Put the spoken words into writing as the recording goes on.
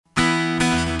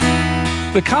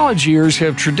The college years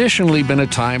have traditionally been a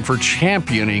time for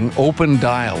championing open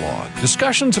dialogue,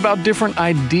 discussions about different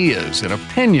ideas and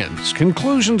opinions,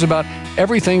 conclusions about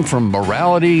everything from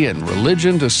morality and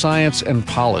religion to science and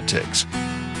politics.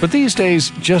 But these days,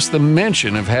 just the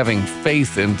mention of having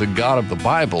faith in the God of the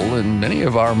Bible in many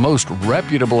of our most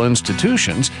reputable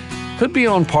institutions could be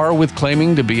on par with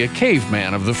claiming to be a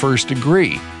caveman of the first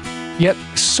degree. Yet,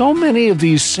 so many of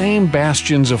these same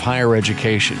bastions of higher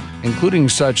education, including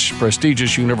such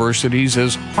prestigious universities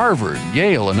as Harvard,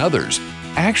 Yale, and others,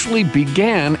 actually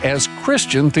began as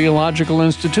Christian theological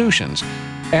institutions.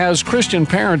 As Christian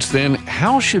parents, then,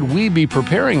 how should we be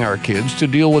preparing our kids to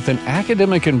deal with an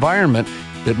academic environment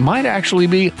that might actually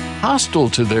be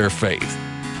hostile to their faith?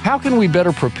 How can we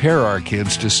better prepare our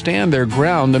kids to stand their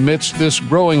ground amidst this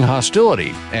growing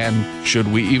hostility? And should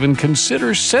we even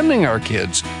consider sending our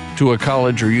kids to a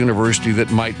college or university that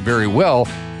might very well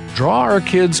draw our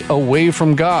kids away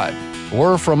from God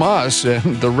or from us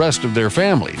and the rest of their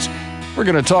families? We're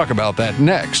going to talk about that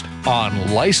next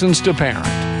on Licensed to Parent.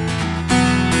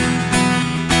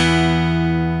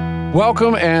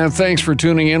 Welcome and thanks for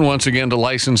tuning in once again to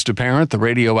Licensed to Parent, the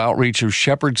radio outreach of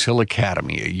Shepherd's Hill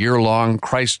Academy, a year-long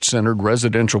Christ-centered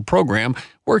residential program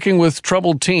working with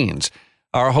troubled teens.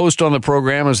 Our host on the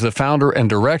program is the founder and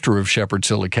director of Shepherd's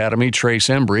Hill Academy, Trace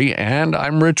Embry, and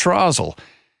I'm Rich Rosell.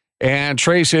 And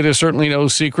Trace, it is certainly no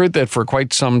secret that for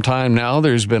quite some time now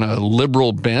there's been a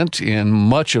liberal bent in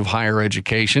much of higher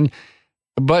education.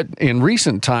 But in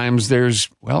recent times, there's,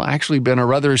 actually been a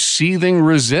rather seething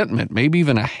resentment, maybe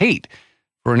even a hate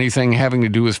for anything having to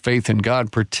do with faith in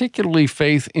God, particularly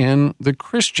faith in the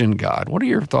Christian God. What are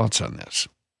your thoughts on this?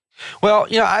 Well,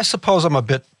 I suppose I'm a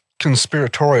bit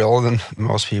conspiratorial than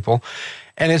most people,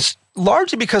 and it's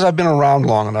largely because I've been around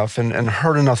long enough and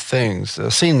heard enough things,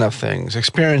 seen enough things,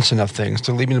 experienced enough things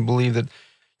to lead me to believe that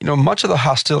much of the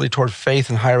hostility toward faith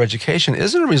in higher education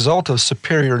isn't a result of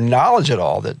superior knowledge at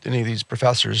all that any of these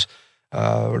professors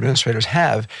or administrators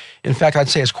have. In fact, I'd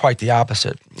say it's quite the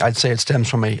opposite. I'd say it stems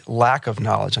from a lack of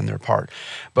knowledge on their part.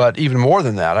 But even more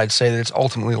than that, I'd say that it's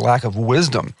ultimately a lack of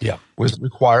wisdom. Yeah. Wisdom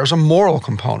requires a moral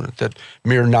component that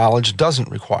mere knowledge doesn't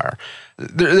require.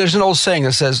 There's an old saying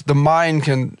that says the mind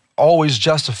can always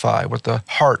justify what the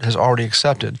heart has already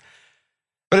accepted.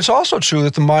 But it's also true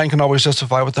that the mind can always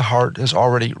justify what the heart has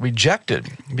already rejected,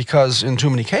 because in too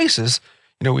many cases,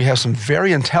 we have some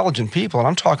very intelligent people, and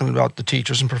I'm talking about the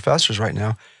teachers and professors right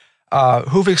now,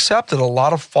 who've accepted a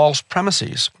lot of false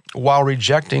premises while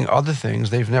rejecting other things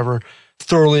they've never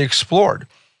thoroughly explored.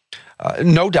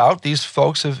 No doubt, these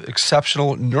folks have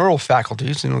exceptional neural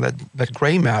faculties, that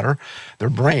gray matter, their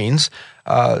brains,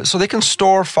 so they can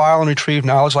store, file, and retrieve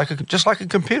knowledge just like a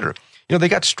computer. They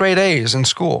got straight A's in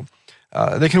school.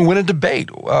 They can win a debate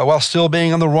while still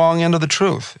being on the wrong end of the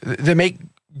truth. They make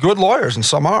good lawyers, and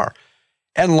some are.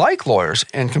 And like lawyers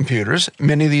and computers,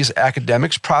 many of these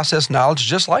academics process knowledge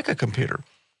just like a computer.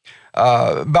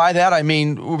 By that, I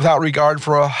mean without regard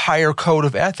for a higher code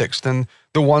of ethics than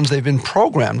the ones they've been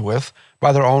programmed with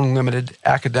by their own limited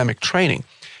academic training.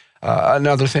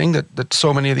 Another thing that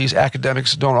so many of these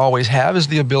academics don't always have is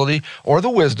the ability or the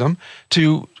wisdom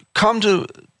to come to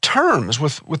terms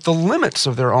with the limits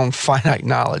of their own finite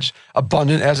knowledge,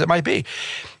 abundant as it might be.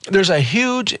 There's a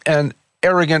huge and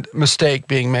arrogant mistake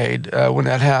being made when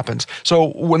that happens.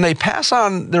 So when they pass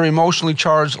on their emotionally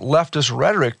charged leftist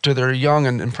rhetoric to their young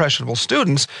and impressionable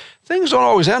students, things don't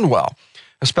always end well,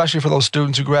 especially for those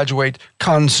students who graduate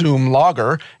cum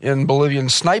laude in Bolivian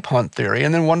snipe hunt theory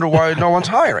and then wonder why no one's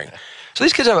hiring. So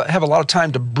these kids have a lot of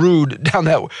time to brood down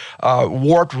that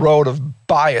warped road of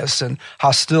bias and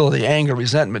hostility, anger,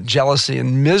 resentment, jealousy,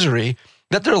 and misery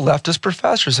that their leftist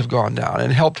professors have gone down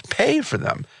and helped pay for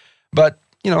them. But,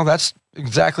 that's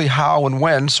exactly how and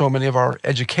when so many of our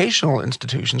educational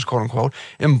institutions, quote unquote,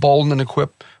 embolden and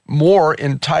equip more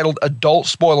entitled adult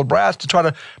spoiled brats to try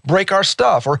to break our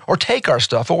stuff or take our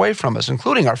stuff away from us,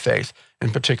 including our faith,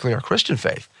 and particularly our Christian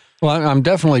faith. Well, I'm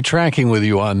definitely tracking with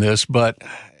you on this, but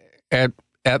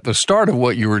at the start of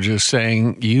what you were just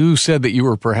saying, you said that you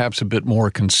were perhaps a bit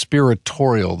more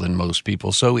conspiratorial than most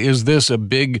people. So is this a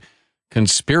big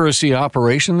conspiracy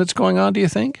operation that's going on, do you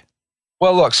think?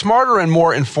 Well, look, smarter and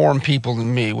more informed people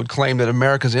than me would claim that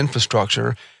America's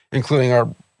infrastructure, including our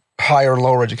higher and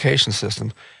lower education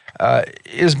system,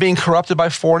 is being corrupted by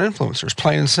foreign influencers,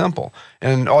 plain and simple.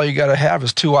 And all you got to have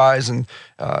is 2 eyes and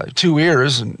 2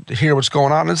 ears and hear what's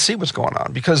going on and see what's going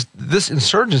on. Because this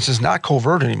insurgence is not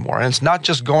covert anymore. And it's not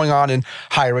just going on in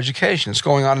higher education. It's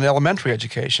going on in elementary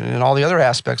education and all the other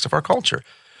aspects of our culture.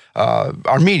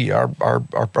 Our media, our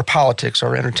politics,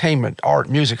 our entertainment, art,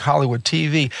 music, Hollywood,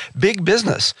 TV, big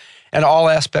business. and all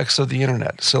aspects of the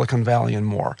internet, Silicon Valley and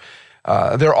more.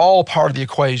 They're all part of the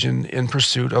equation in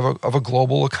pursuit of a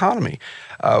global economy.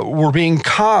 We're being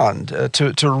conned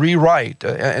to rewrite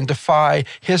and defy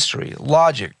history,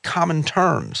 logic, common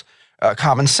terms,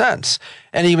 common sense,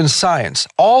 and even science,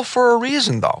 all for a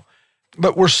reason, though.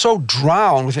 But we're so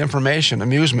drowned with information,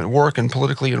 amusement, work, and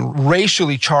politically and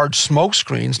racially charged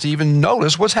smokescreens to even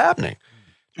notice what's happening.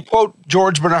 To quote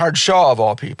George Bernard Shaw, of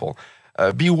all people,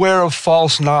 beware of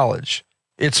false knowledge.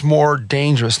 It's more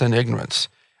dangerous than ignorance.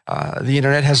 The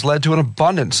internet has led to an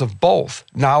abundance of both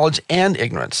knowledge and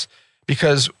ignorance,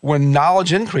 because when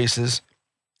knowledge increases,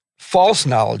 false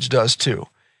knowledge does too.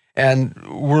 And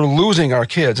we're losing our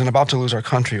kids and about to lose our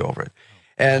country over it.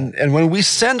 And when we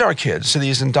send our kids to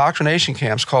these indoctrination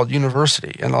camps called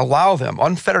university and allow them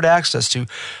unfettered access to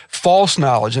false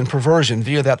knowledge and perversion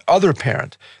via that other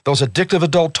parent, those addictive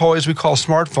adult toys we call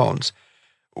smartphones,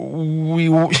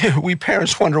 we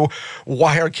parents wonder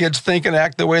why our kids think and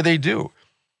act the way they do.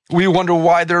 We wonder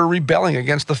why they're rebelling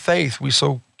against the faith we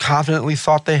so confidently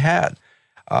thought they had.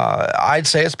 I'd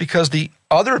say it's because the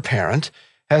other parent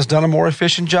has done a more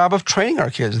efficient job of training our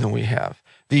kids than we have.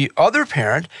 The other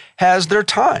parent has their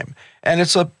time, and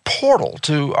it's a portal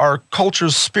to our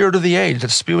culture's spirit of the age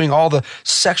that's spewing all the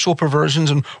sexual perversions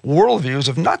and worldviews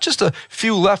of not just a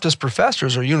few leftist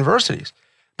professors or universities,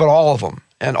 but all of them,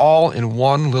 and all in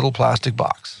one little plastic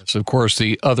box. So, of course,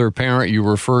 the other parent you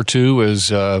refer to as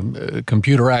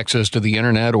computer access to the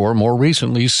internet, or more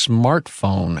recently,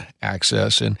 smartphone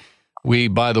access. And we,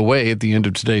 by the way, at the end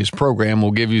of today's program,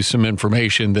 will give you some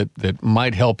information that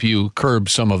might help you curb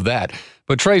some of that.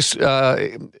 But Trace,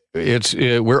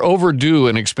 we're overdue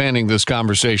in expanding this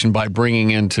conversation by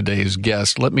bringing in today's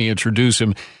guest. Let me introduce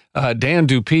him. Dan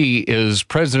Dupuy is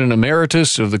President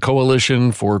Emeritus of the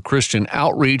Coalition for Christian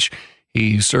Outreach.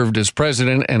 He served as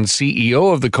president and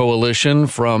CEO of the coalition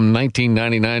from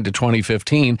 1999 to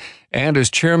 2015 and as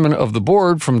chairman of the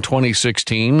board from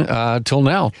 2016 till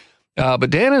now.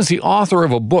 But Dan is the author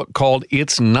of a book called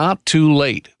It's Not Too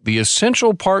Late, The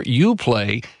Essential Part You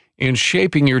Play in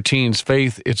Shaping Your Teen's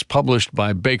Faith. It's published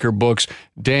by Baker Books.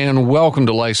 Dan, welcome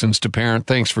to License to Parent.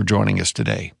 Thanks for joining us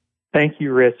today. Thank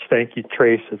you, Rich. Thank you,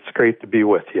 Trace. It's great to be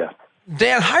with you.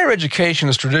 Dan, higher education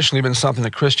has traditionally been something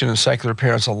that Christian and secular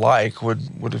parents alike would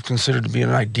have considered to be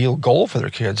an ideal goal for their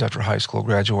kids after high school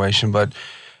graduation. But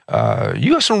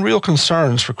you have some real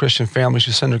concerns for Christian families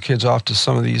who send their kids off to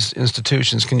some of these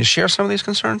institutions. Can you share some of these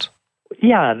concerns?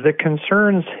 Yeah, the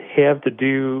concerns have to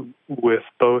do with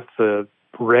both the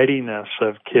readiness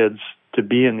of kids to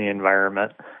be in the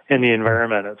environment and the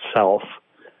environment itself.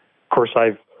 Of course,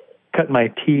 I've cut my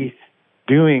teeth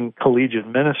doing collegiate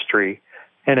ministry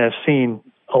and have seen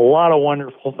a lot of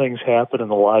wonderful things happen in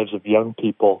the lives of young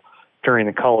people during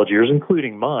the college years,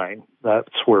 including mine. That's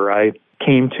where I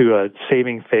came to a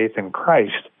saving faith in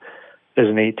Christ as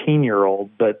an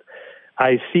 18-year-old. But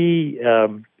I see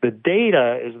the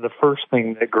data is the first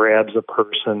thing that grabs a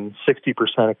person.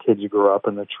 60% of kids who grow up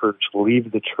in the church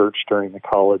leave the church during the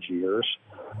college years.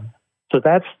 So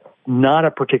that's not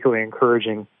a particularly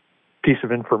encouraging piece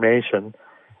of information.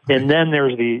 And then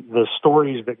there's the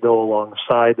stories that go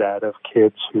alongside that of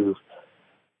kids who've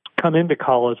come into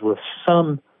college with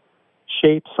some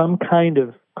shape, some kind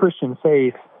of Christian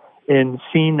faith, and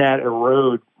seen that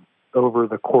erode over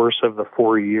the course of the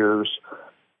 4 years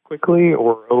quickly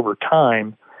or over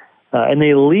time. And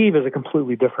they leave as a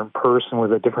completely different person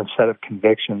with a different set of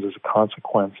convictions as a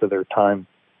consequence of their time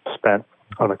spent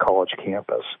on a college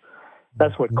campus.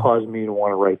 That's what caused me to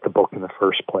want to write the book in the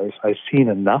first place. I've seen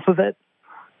enough of it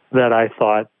that I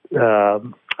thought,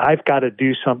 I've got to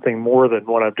do something more than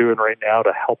what I'm doing right now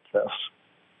to help this.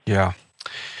 Yeah.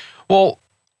 Well,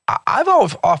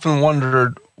 I've often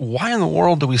wondered, why in the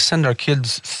world do we send our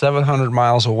kids 700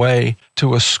 miles away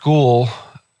to a school,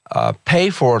 pay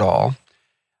for it all,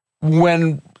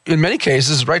 when in many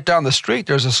cases, right down the street,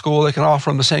 there's a school that can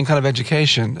offer them the same kind of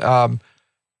education?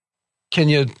 Can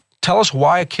you tell us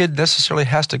why a kid necessarily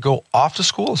has to go off to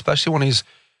school, especially when he's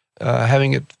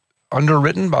having it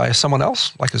underwritten by someone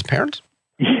else, like his parents?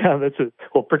 Yeah,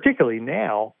 well, particularly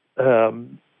now,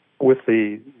 with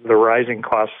the rising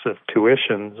costs of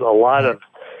tuitions, a lot of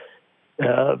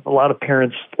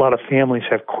parents, a lot of families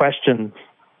have questioned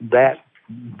that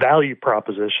value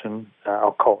proposition.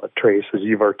 I'll call it, Trace, as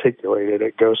you've articulated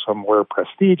it. Go somewhere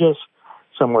prestigious,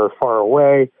 somewhere far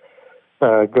away.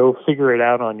 Go figure it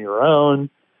out on your own.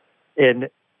 And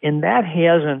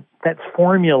that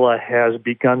formula has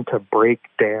begun to break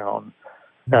down.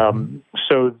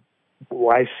 So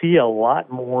I see a lot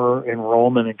more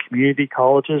enrollment in community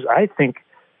colleges. I think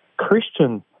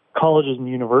Christian colleges and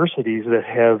universities that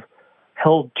have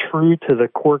held true to the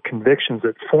core convictions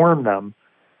that form them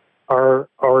are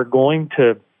going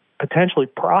to potentially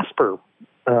prosper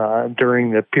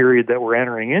during the period that we're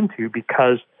entering into,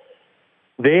 because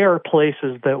they are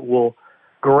places that will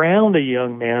ground a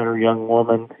young man or young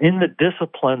woman in the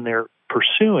discipline they're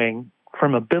pursuing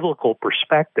from a biblical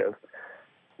perspective.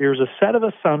 There's a set of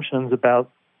assumptions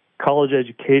about college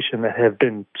education that have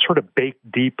been sort of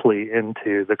baked deeply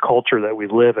into the culture that we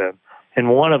live in. And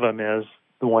one of them is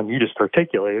the one you just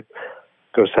articulated: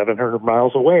 go 700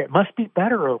 miles away. It must be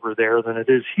better over there than it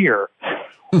is here,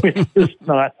 which is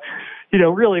not,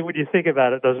 really, when you think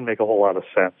about it, doesn't make a whole lot of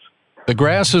sense. The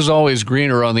grass is always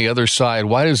greener on the other side.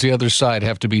 Why does the other side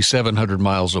have to be 700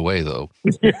 miles away, though?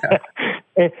 Yeah.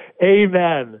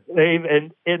 Amen.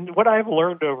 And what I've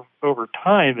learned over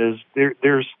time is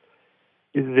there's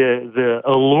the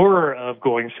allure of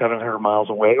going 700 miles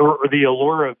away, or the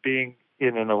allure of being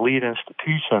in an elite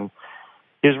institution,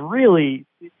 is really,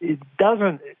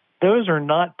 those are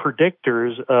not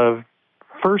predictors of,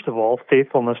 first of all,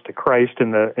 faithfulness to Christ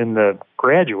in the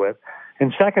graduate,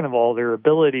 and second of all, their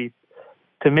ability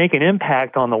to make an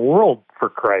impact on the world for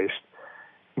Christ.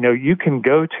 You can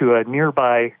go to a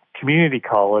nearby community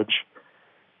college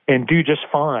and do just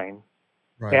fine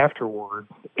afterward.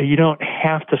 You don't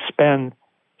have to spend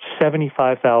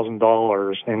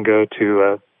 $75,000 and go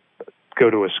to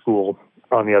a school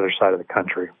on the other side of the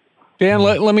country. Dan,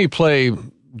 let me play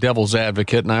devil's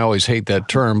advocate, and I always hate that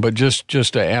term, but just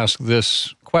to ask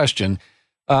this question,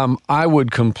 I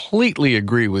would completely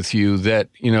agree with you that,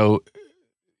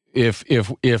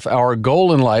 if our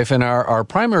goal in life, and our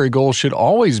primary goal should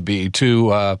always be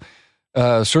to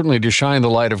certainly to shine the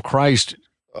light of Christ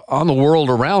on the world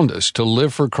around us, to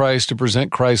live for Christ, to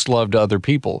present Christ's love to other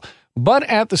people. But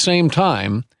at the same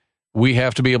time, we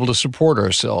have to be able to support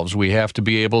ourselves. We have to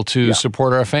be able to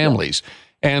support our families.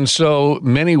 And so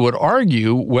many would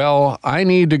argue, well, I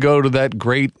need to go to that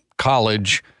great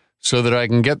college so that I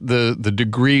can get the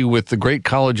degree with the great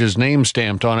college's name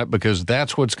stamped on it, because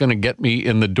that's what's going to get me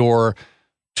in the door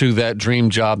to that dream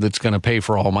job that's going to pay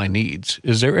for all my needs.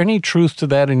 Is there any truth to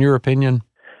that, in your opinion?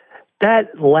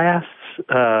 That lasts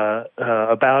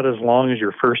about as long as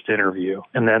your first interview,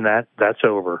 and then that's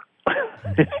over.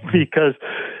 Because,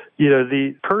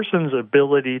 the person's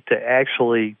ability to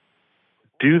actually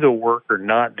do the work or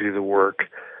not do the work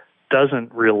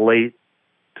doesn't relate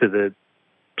to the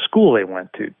school they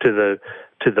went to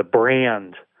the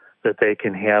brand that they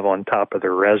can have on top of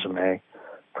their resume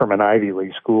from an Ivy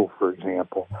League school, for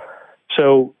example.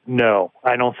 So, no,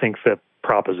 I don't think that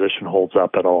proposition holds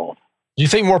up at all. Do you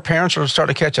think more parents are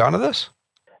starting to catch on to this?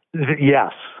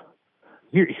 Yes.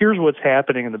 Here's what's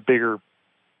happening in the bigger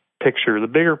picture. The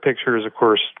bigger picture is, of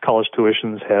course, college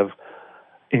tuitions have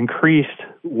increased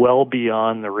well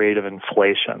beyond the rate of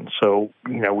inflation. So,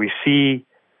 we see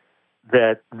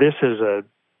that this has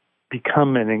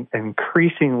become an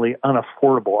increasingly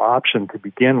unaffordable option to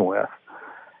begin with.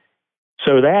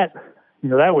 So that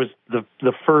was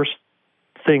the first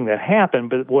thing that happened.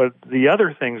 But what the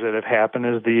other things that have happened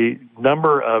is the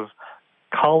number of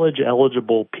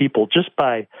college-eligible people, just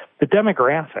by the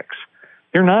demographics.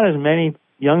 There are not as many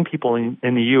young people in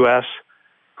the U.S.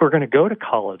 who are going to go to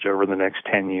college over the next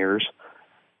 10 years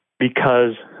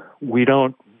because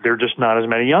there are just not as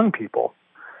many young people.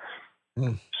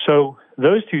 Mm. So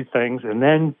those two things, and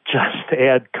then just to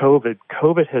add COVID.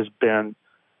 COVID has been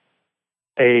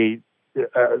a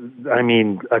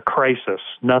crisis,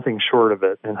 nothing short of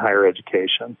it, in higher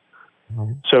education.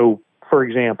 Mm-hmm. So, for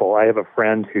example, I have a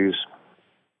friend whose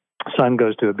son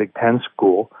goes to a Big Ten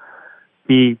school.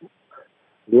 He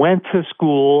went to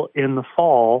school in the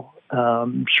fall,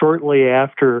 shortly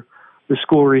after the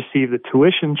school received a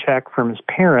tuition check from his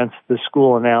parents. The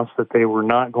school announced that they were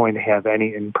not going to have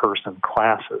any in-person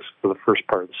classes for the first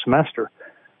part of the semester.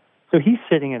 So he's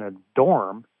sitting in a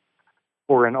dorm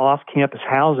or in off-campus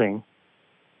housing,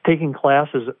 taking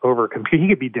classes over a computer. He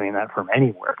could be doing that from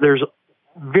anywhere. There's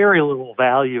very little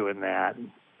value in that,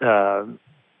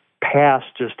 past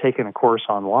just taking a course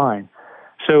online.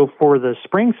 So for the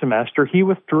spring semester, he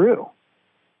withdrew.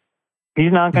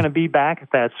 He's not going to be back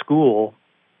at that school.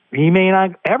 He may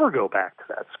not ever go back to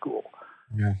that school.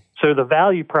 Yeah. So the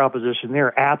value proposition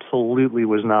there absolutely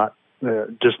was not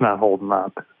just not holding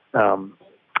up. And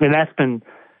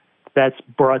that's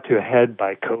brought to a head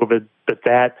by COVID, but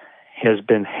that has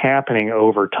been happening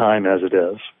over time as it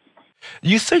is. Do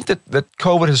you think that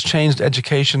COVID has changed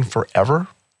education forever?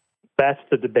 That's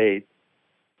the debate.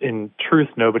 In truth,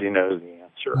 nobody knows the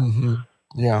answer. Mm-hmm.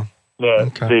 Yeah.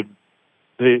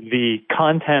 The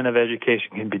content of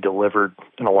education can be delivered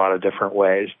in a lot of different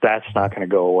ways. That's not going to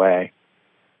go away.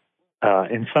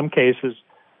 In some cases,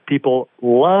 people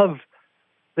love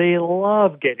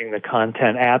getting the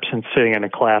content absent sitting in a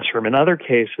classroom. In other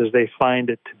cases, they find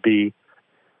it to be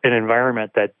an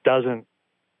environment that doesn't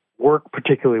work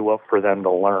particularly well for them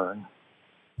to learn.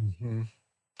 Mm-hmm.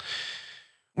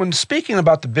 When speaking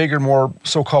about the bigger, more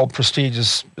so-called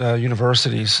prestigious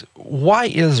universities, why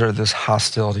is there this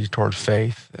hostility toward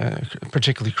faith,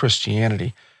 particularly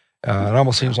Christianity? It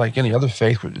almost seems like any other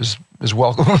faith is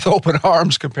welcomed with open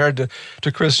arms compared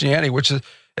to Christianity, which is,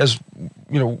 as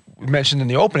mentioned in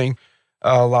the opening,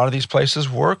 a lot of these places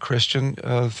were Christian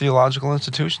theological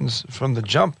institutions from the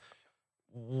jump.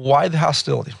 Why the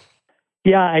hostility?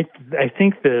 Yeah, I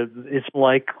think that it's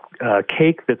like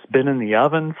cake that's been in the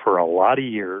oven for a lot of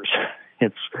years.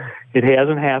 It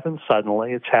hasn't happened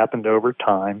suddenly. It's happened over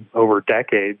time, over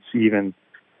decades, even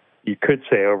you could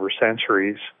say over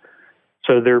centuries.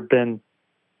 So there have been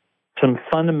some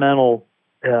fundamental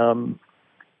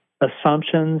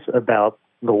assumptions about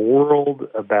the world,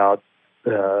 about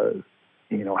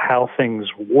how things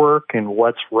work and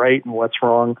what's right and what's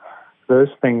wrong. Those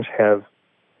things have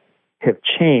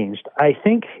changed. I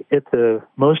think at the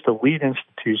most elite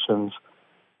institutions,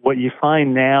 what you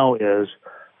find now is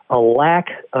a lack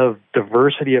of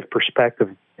diversity of perspective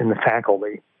in the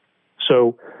faculty.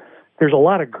 So there's a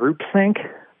lot of groupthink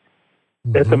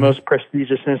at the most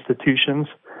prestigious institutions.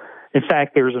 In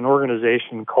fact, there's an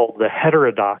organization called the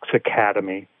Heterodox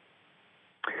Academy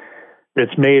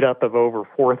that's made up of over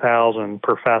 4,000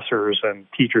 professors and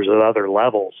teachers at other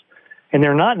levels. And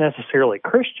they're not necessarily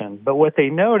Christian, but what they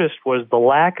noticed was the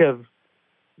lack of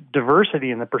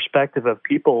diversity in the perspective of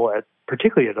people,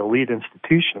 particularly at elite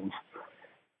institutions.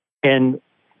 And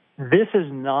this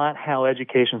is not how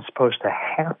education is supposed to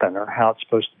happen or how it's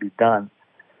supposed to be done.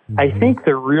 I think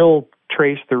the real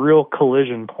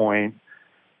collision point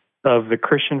of the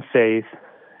Christian faith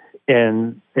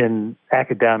in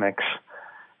academics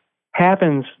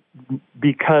happens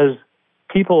because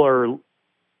people are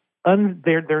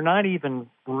they're not even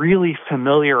really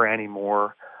familiar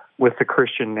anymore with the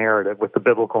Christian narrative, with the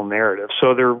biblical narrative.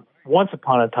 So once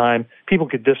upon a time, people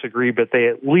could disagree, but they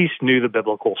at least knew the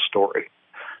biblical story.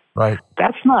 Right.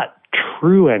 That's not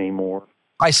true anymore.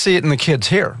 I see it in the kids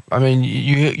here. I mean,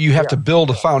 you have to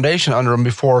build a foundation under them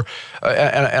before,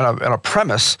 and a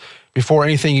premise before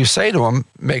anything you say to them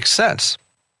makes sense.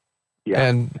 Yeah.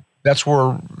 And that's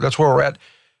where we're at.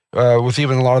 With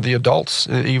even a lot of the adults,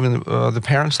 even the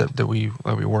parents that we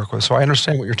work with. So I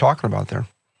understand what you're talking about there.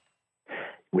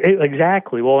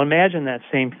 Exactly. Well, imagine that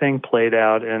same thing played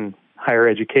out in higher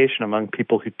education among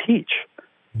people who teach.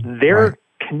 Their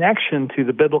connection to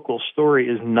the biblical story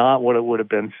is not what it would have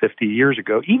been 50 years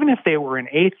ago. Even if they were an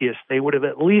atheist, they would have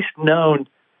at least known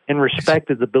and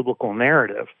respected the biblical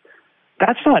narrative.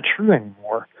 That's not true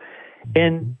anymore.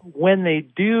 And when they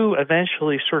do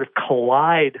eventually sort of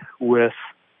collide with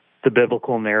the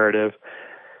biblical narrative,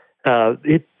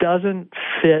 it doesn't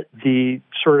fit the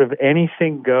sort of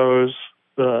anything goes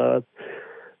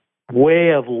way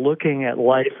of looking at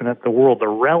life and at the world. The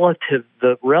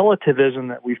relativism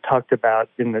that we've talked about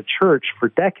in the church for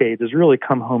decades has really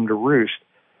come home to roost.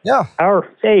 Yeah. Our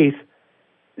faith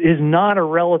is not a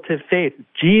relative faith.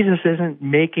 Jesus isn't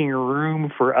making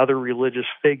room for other religious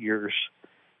figures.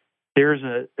 There's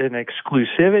an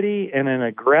exclusivity and an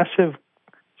aggressive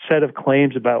set of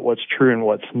claims about what's true and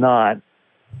what's not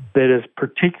that is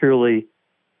particularly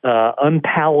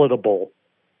unpalatable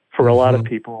for a lot of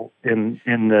people in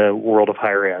the world of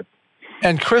higher ed.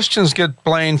 And Christians get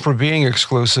blamed for being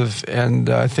exclusive, and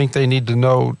I think they need to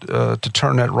know to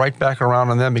turn that right back around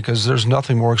on them, because there's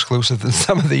nothing more exclusive than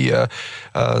some of the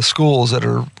schools that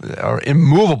are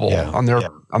immovable on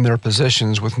their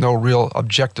positions with no real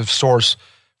objective source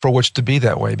for which to be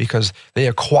that way, because they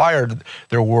acquired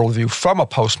their worldview from a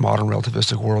postmodern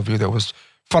relativistic worldview that was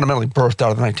fundamentally birthed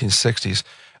out of the 1960s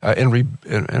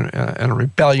in a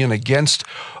rebellion against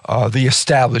the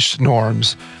established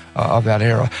norms of that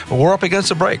era. But we're up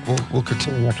against a break. We'll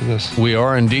continue after this. We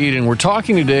are indeed, and we're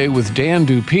talking today with Dan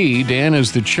Dupuy. Dan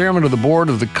is the chairman of the board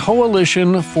of the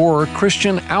Coalition for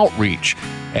Christian Outreach,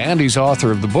 and he's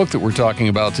author of the book that we're talking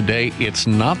about today, It's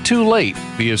Not Too Late,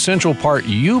 the essential part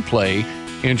you play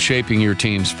in shaping your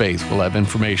teen's faith. We'll have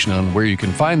information on where you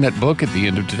can find that book at the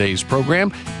end of today's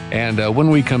program. And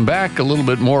when we come back, a little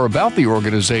bit more about the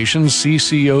organization,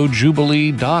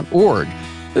 ccojubilee.org.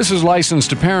 This is License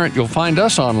to Parent. You'll find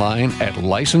us online at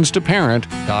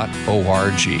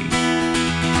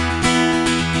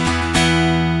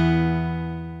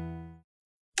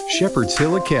license2parent.org. Shepherd's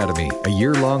Hill Academy, a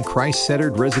year-long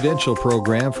Christ-centered residential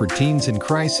program for teens in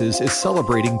crisis, is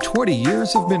celebrating 20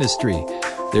 years of ministry.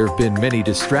 There have been many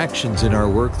distractions in our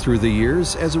work through the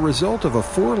years as a result of a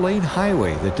 4-lane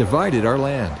highway that divided our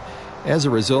land. As a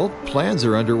result, plans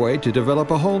are underway to develop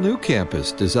a whole new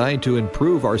campus designed to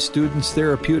improve our students'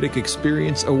 therapeutic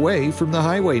experience away from the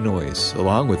highway noise,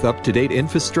 along with up-to-date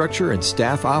infrastructure and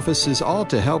staff offices, all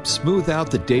to help smooth out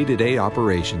the day-to-day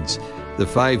operations. The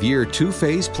 5-year,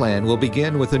 2-phase plan will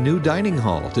begin with a new dining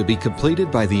hall to be completed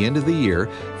by the end of the year,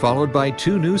 followed by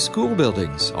 2 new school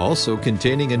buildings, also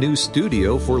containing a new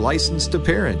studio for licensed to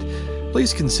parent.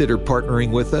 Please consider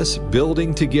partnering with us,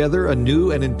 building together a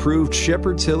new and improved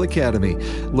Shepherd's Hill Academy.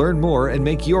 Learn more and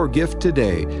make your gift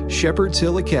today.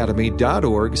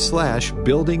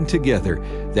 shepherdshillacademy.org/building together.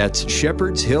 That's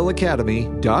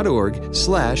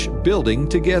shepherdshillacademy.org/building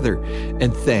together.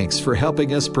 And thanks for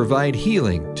helping us provide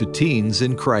healing to teens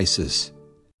in crisis.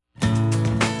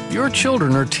 Your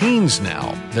children are teens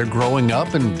now. They're growing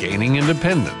up and gaining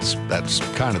independence. That's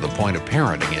kind of the point of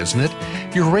parenting, isn't it?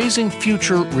 You're raising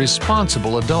future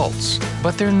responsible adults,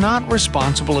 but they're not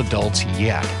responsible adults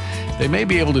yet. They may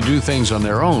be able to do things on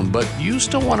their own, but you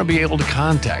still want to be able to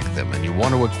contact them and you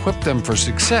want to equip them for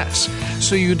success.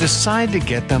 So you decide to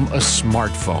get them a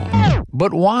smartphone.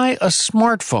 But why a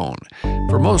smartphone?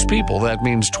 For most people, that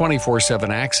means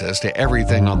 24/7 access to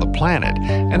everything on the planet,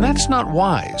 and that's not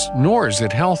wise, nor is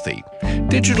it healthy.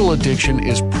 Digital addiction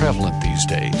is prevalent these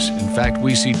days. In fact,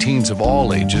 we see teens of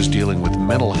all ages dealing with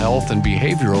mental health and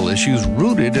behavioral issues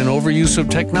rooted in overuse of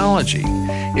technology.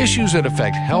 Issues that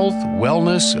affect health,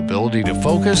 wellness, ability to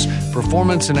focus,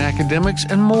 performance in academics,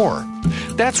 and more.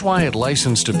 That's why at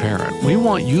Licensed to Parent, we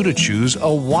want you to choose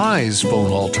a wise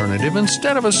phone alternative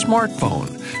instead of a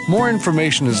smartphone. More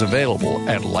information is available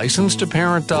at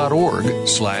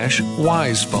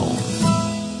licensedtoparent.org/wisephone.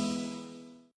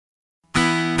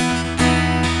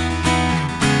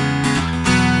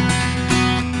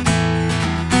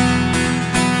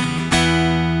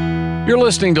 You're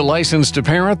listening to Licensed to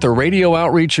Parent, the radio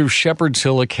outreach of Shepherd's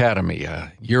Hill Academy,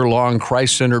 a year-long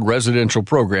Christ-centered residential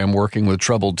program working with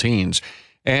troubled teens.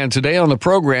 And today on the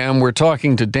program, we're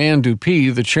talking to Dan Dupuy,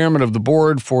 the chairman of the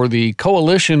board for the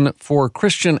Coalition for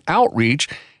Christian Outreach,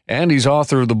 and he's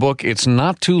author of the book, It's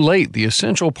Not Too Late, the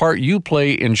essential part you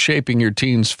play in shaping your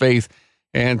teen's faith.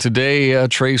 And today,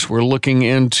 Trace, we're looking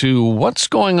into what's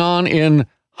going on in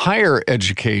higher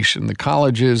education, the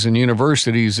colleges and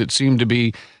universities that seem to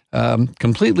be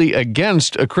completely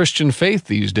against a Christian faith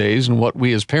these days, and what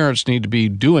we as parents need to be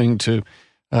doing to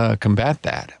combat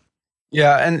that.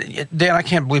 Yeah, and Dan, I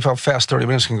can't believe how fast 30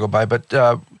 minutes can go by, but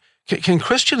can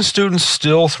Christian students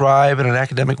still thrive in an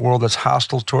academic world that's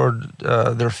hostile toward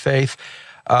their faith?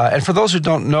 And for those who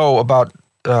don't know about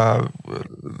the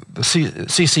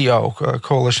CCO,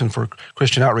 Coalition for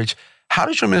Christian Outreach, how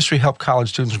does your ministry help college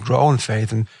students grow in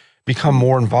faith and become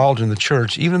more involved in the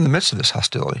church, even in the midst of this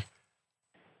hostility?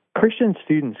 Christian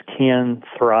students can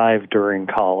thrive during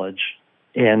college,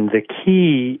 and the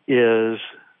key is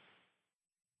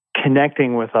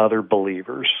connecting with other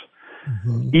believers,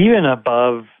 even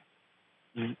above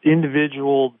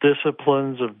individual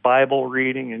disciplines of Bible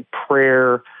reading and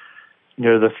prayer. You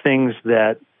know, the things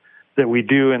that we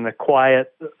do in the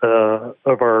quiet of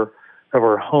our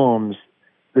homes.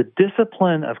 The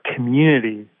discipline of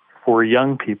community for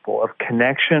young people, of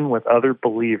connection with other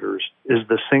believers, is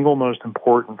the single most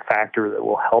important factor that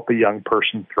will help a young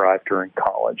person thrive during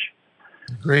college.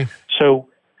 Agree. So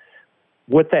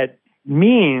what that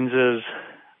means is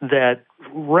that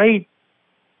right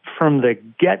from the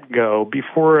get-go,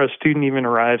 before a student even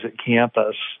arrives at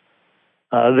campus,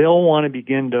 they'll want to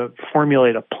begin to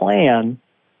formulate a plan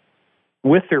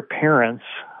with their parents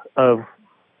of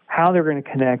how they're going to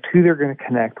connect, who they're going to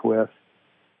connect with.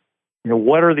 You know,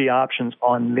 what are the options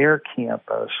on their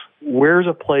campus? Where's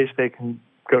a place they can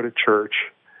go to church?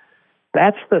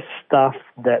 That's the stuff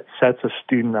that sets a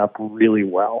student up really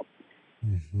well.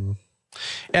 Mm-hmm.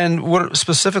 And what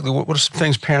specifically, what are some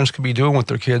things parents could be doing with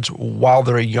their kids while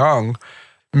they're young,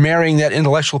 marrying that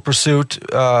intellectual pursuit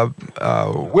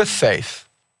with faith?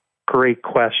 Great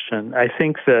question. I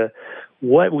think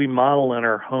what we model in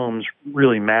our homes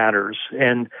really matters.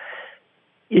 And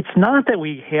it's not that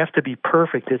we have to be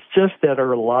perfect. It's just that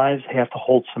our lives have to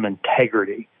hold some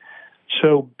integrity.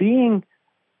 So being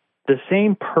the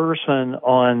same person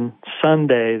on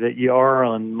Sunday that you are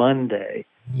on Monday,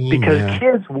 because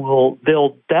kids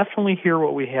they'll definitely hear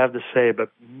what we have to say,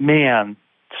 but man,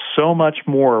 so much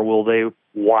more will they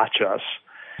watch us.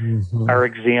 Mm-hmm. Our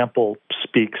example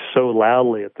speaks so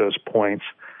loudly at those points.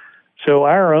 So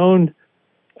our own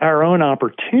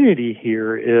opportunity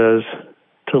here is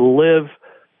to live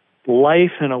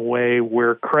life in a way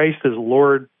where Christ is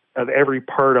Lord of every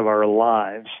part of our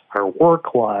lives, our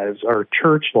work lives, our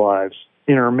church lives,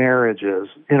 in our marriages,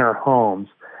 in our homes.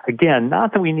 Again,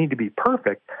 not that we need to be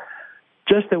perfect,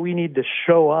 just that we need to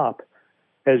show up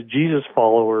as Jesus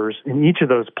followers in each of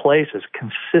those places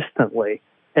consistently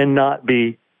and not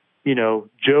be,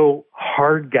 Joe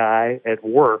hard guy at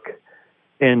work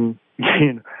and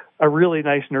a really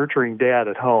nice nurturing dad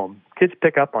at home. Kids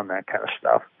pick up on that kind of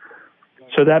stuff.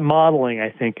 So that modeling, I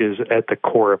think, is at the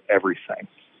core of everything.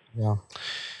 Yeah.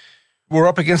 We're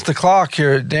up against the clock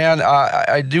here. Dan,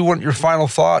 I do want your final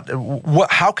thought.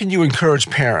 How can you encourage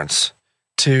parents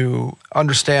to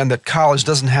understand that college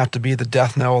doesn't have to be the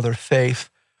death knell of their faith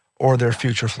or their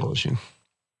future flourishing?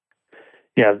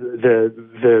 Yeah,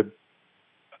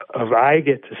 I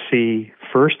get to see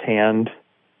firsthand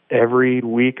every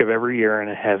week of every year, and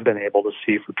I have been able to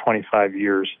see for 25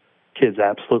 years, kids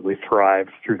absolutely thrive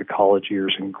through the college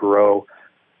years and grow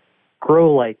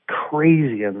like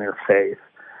crazy in their faith.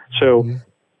 So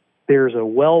there's a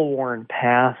well-worn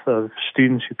path of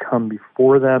students who come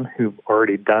before them who've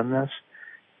already done this.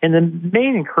 And the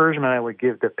main encouragement I would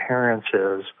give to parents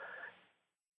is,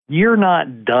 you're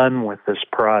not done with this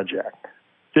project.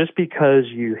 Just because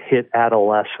you hit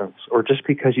adolescence or just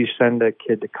because you send a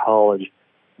kid to college,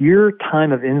 your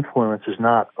time of influence is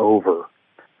not over.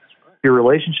 Your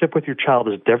relationship with your child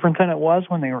is different than it was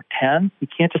when they were 10. You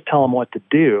can't just tell them what to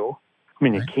do. I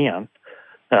mean, you can.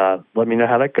 Let me know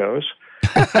how that goes.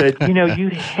 But, you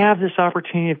have this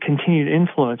opportunity of continued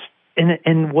influence.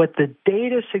 And what the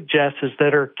data suggests is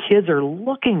that our kids are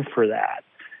looking for that.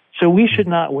 So we should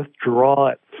not withdraw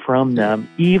it from them,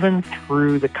 even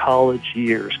through the college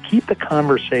years. Keep the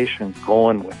conversation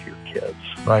going with your kids.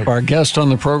 Right. Our guest on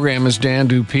the program is Dan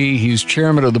Dupuy. He's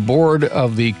chairman of the board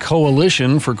of the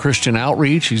Coalition for Christian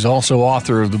Outreach. He's also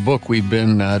author of the book we've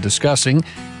been discussing,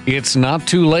 It's Not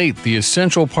Too Late, the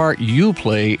essential part you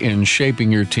play in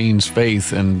shaping your teen's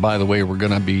faith. And by the way, we're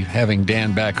going to be having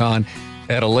Dan back on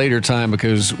at a later time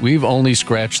because we've only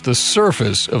scratched the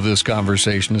surface of this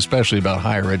conversation, especially about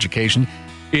higher education.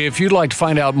 If you'd like to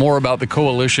find out more about the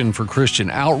Coalition for Christian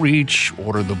Outreach,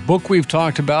 order the book we've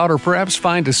talked about, or perhaps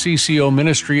find a CCO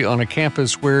ministry on a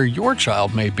campus where your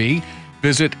child may be,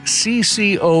 visit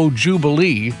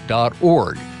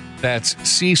ccojubilee.org. That's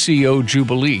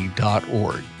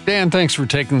ccojubilee.org. Dan, thanks for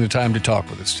taking the time to talk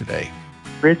with us today.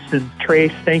 Rich and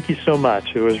Trace, thank you so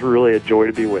much. It was really a joy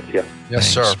to be with you.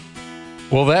 Yes, Thanks. sir.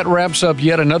 Well, that wraps up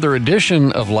yet another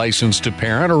edition of Licensed to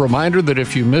Parent. A reminder that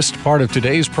if you missed part of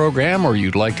today's program or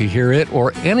you'd like to hear it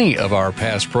or any of our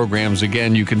past programs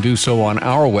again, you can do so on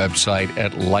our website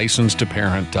at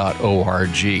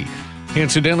licensedtoparent.org.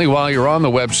 Incidentally, while you're on the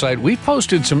website, we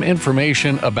posted some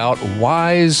information about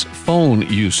wise phone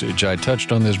usage. I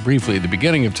touched on this briefly at the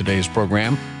beginning of today's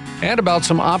program, and about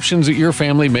some options that your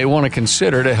family may want to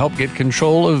consider to help get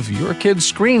control of your kids'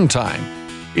 screen time.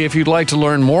 If you'd like to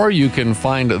learn more, you can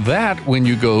find that when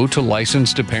you go to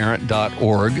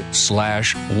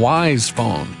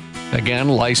licensedtoparent.org/wisephone. Again,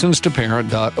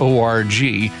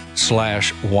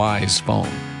 licensedtoparent.org/wisephone.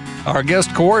 Our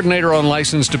guest coordinator on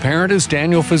Licensed to Parent is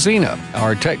Daniel Fazina.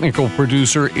 Our technical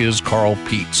producer is Carl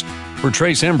Peets. For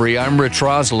Trace Embry, I'm Rich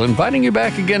Rosell, inviting you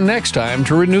back again next time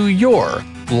to renew your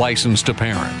License to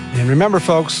Parent. And remember,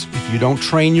 folks, if you don't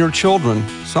train your children,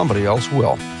 somebody else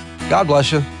will. God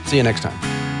bless you. See you next time.